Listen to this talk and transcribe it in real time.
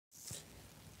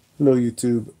Hello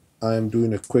YouTube, I'm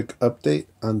doing a quick update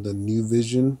on the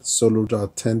NuVision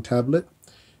 10 tablet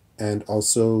and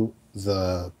also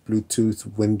the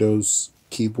Bluetooth Windows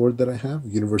keyboard that I have,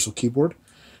 universal keyboard.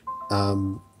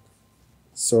 Um,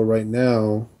 so right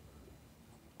now,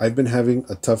 I've been having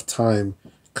a tough time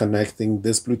connecting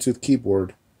this Bluetooth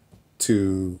keyboard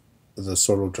to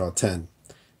the Draw 10.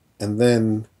 And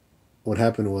then what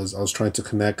happened was I was trying to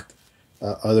connect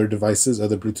other devices,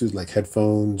 other Bluetooth like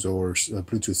headphones or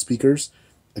Bluetooth speakers.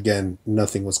 Again,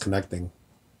 nothing was connecting.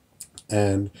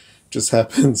 And just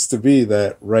happens to be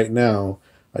that right now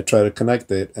I try to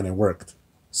connect it and it worked.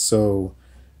 So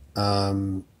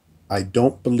um, I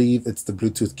don't believe it's the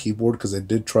Bluetooth keyboard because I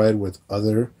did try it with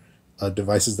other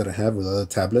devices that I have with other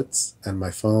tablets and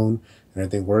my phone and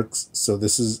everything works. So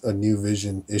this is a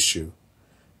NuVision issue.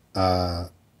 Uh,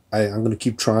 I'm going to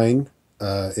keep trying.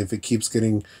 If it keeps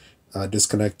getting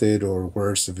disconnected or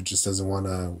worse, if it just doesn't want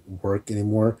to work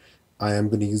anymore, I am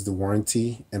going to use the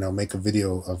warranty and I'll make a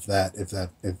video of that if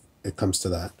it comes to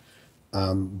that.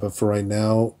 But for right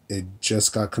now, it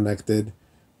just got connected.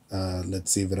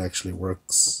 Let's see if it actually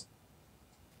works.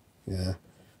 Yeah,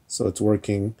 so it's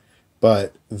working.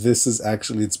 But this is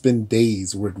actually, it's been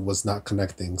days where it was not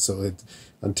connecting. So it,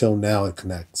 until now it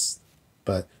connects.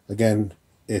 But again,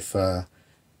 if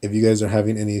if you guys are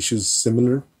having any issues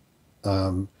similar,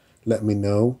 um, let me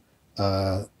know.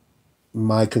 Uh,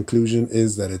 my conclusion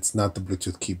is that it's not the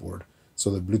Bluetooth keyboard.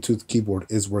 So the Bluetooth keyboard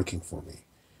is working for me.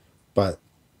 But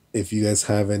if you guys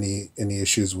have any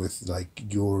issues with like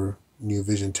your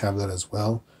NuVision tablet as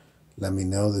well, let me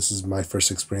know. This is my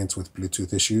first experience with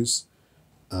Bluetooth issues.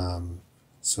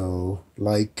 So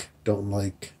like, don't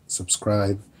like,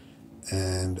 subscribe,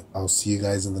 and I'll see you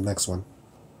guys in the next one.